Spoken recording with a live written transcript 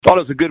Thought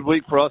it was a good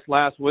week for us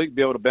last week,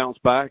 be able to bounce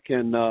back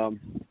and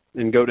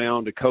go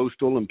down to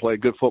Coastal and play a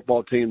good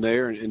football team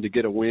there and to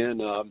get a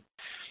win.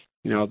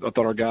 I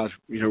thought our guys,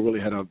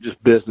 really had a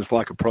just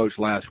business-like approach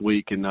last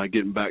week and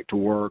getting back to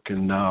work.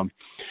 And, and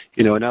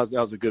that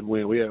was a good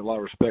win. We had a lot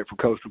of respect for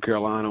Coastal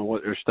Carolina and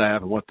what their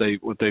staff and what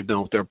they've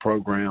done with their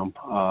program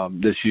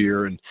this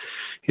year and,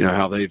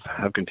 how they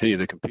have continued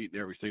to compete in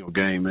every single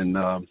game. And,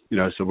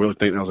 so really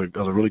think that was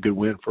a really good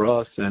win for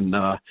us. And,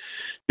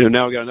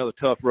 now we got another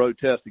tough road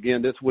test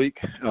again this week,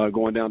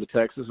 going down to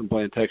Texas and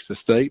playing Texas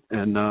State.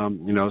 And,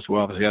 so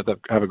we'll obviously have to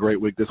have a great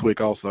week this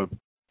week also.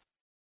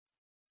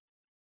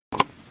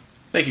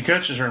 Thank you,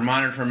 Coach. As a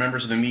reminder for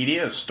members of the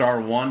media,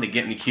 star 1 to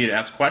get in the queue to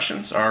ask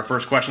questions. Our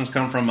first questions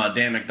come from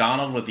Dan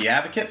McDonald with The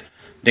Advocate.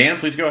 Dan,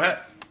 please go ahead.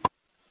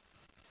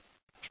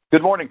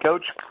 Good morning,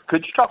 Coach.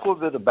 Could you talk a little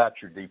bit about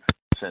your defense,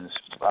 and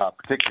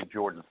particularly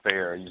Jordan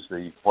Fair? He's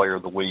the player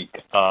of the week.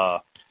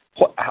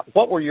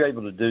 What were you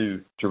able to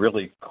do to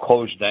really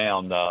close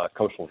down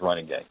Coastal's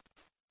running game?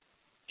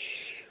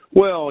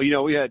 Well,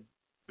 we had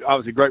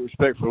obviously great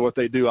respect for what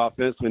they do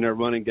offensively in their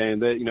running game.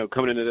 They,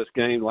 coming into this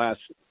game, last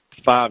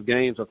 5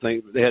 games, I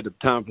think they had the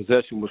time of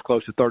possession was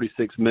close to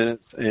 36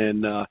 minutes,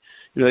 and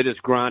they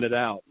just grind it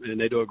out, and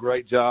they do a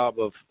great job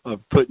of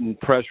putting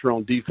pressure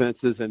on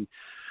defenses. And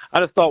I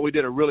just thought we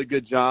did a really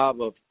good job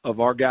of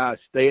our guys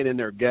staying in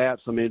their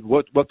gaps. I mean,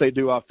 what they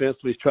do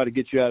offensively is try to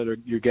get you out of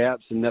your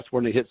gaps, and that's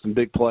when they hit some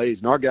big plays.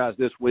 And our guys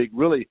this week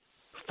really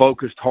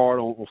focused hard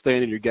on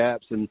staying in your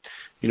gaps and,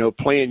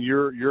 playing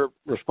your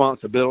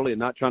responsibility and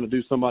not trying to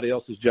do somebody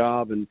else's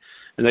job. And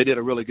they did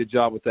a really good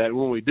job with that. And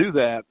when we do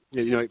that,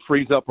 it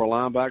frees up our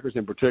linebackers.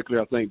 In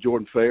particular, I think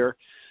Jordan Fair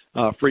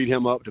freed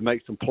him up to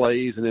make some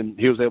plays, and then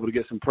he was able to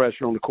get some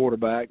pressure on the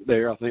quarterback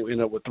there. I think we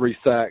ended up with 3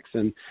 sacks.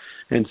 And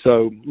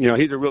so,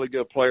 he's a really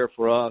good player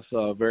for us,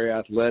 very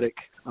athletic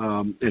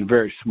and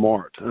very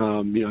smart.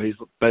 He's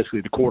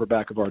basically the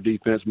quarterback of our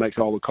defense, makes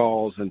all the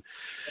calls, and,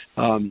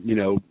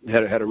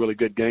 had a really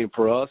good game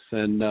for us.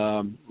 And,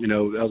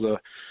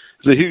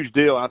 that was a huge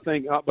deal, I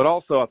think. But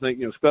also, I think,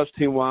 special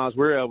team-wise,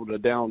 we were able to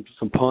down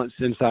some punts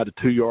inside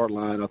the 2-yard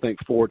line. I think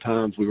 4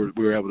 times we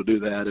were able to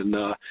do that. And,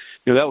 that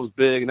was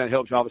big, and that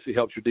obviously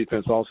helps your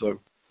defense also.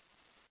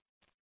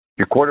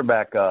 Your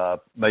quarterback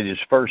made his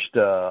first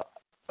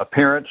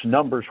appearance.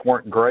 Numbers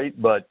weren't great,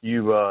 but he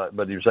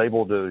was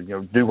able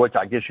to, do what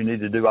I guess you need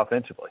to do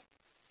offensively.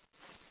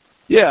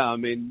 Yeah, I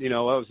mean,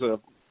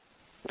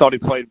 thought he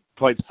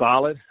played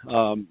solid,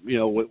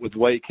 with the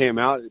way he came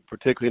out,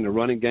 particularly in the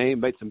running game,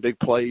 made some big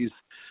plays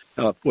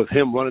with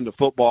him running the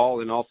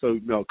football, and also,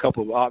 a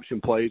couple of option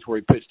plays where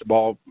he pitched the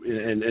ball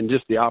and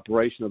just the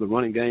operation of the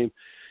running game.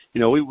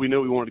 We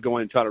knew we wanted to go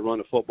in and try to run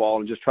the football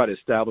and just try to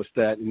establish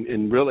that.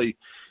 And really,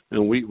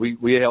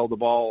 we held the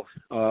ball,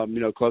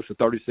 close to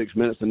 36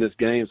 minutes in this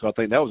game. So I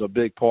think that was a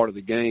big part of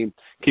the game,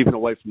 keeping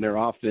away from their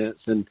offense.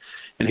 And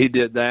he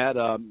did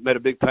that, made a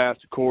big pass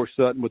to Corey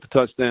Sutton with the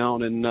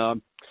touchdown.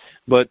 And,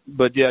 but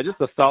yeah,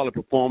 just a solid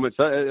performance.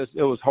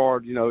 It was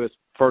hard, his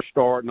first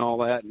start and all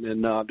that,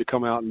 and to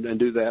come out and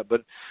do that.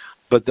 But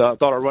I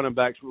thought our running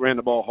backs ran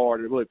the ball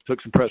hard. It really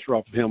took some pressure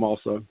off of him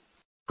also.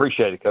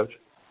 Appreciate it, Coach.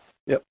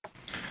 Yep.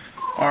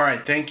 All right.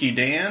 Thank you,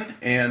 Dan.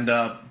 And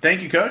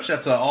thank you, Coach.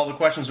 That's all the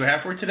questions we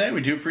have for you today.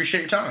 We do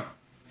appreciate your time.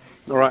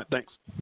 All right. Thanks.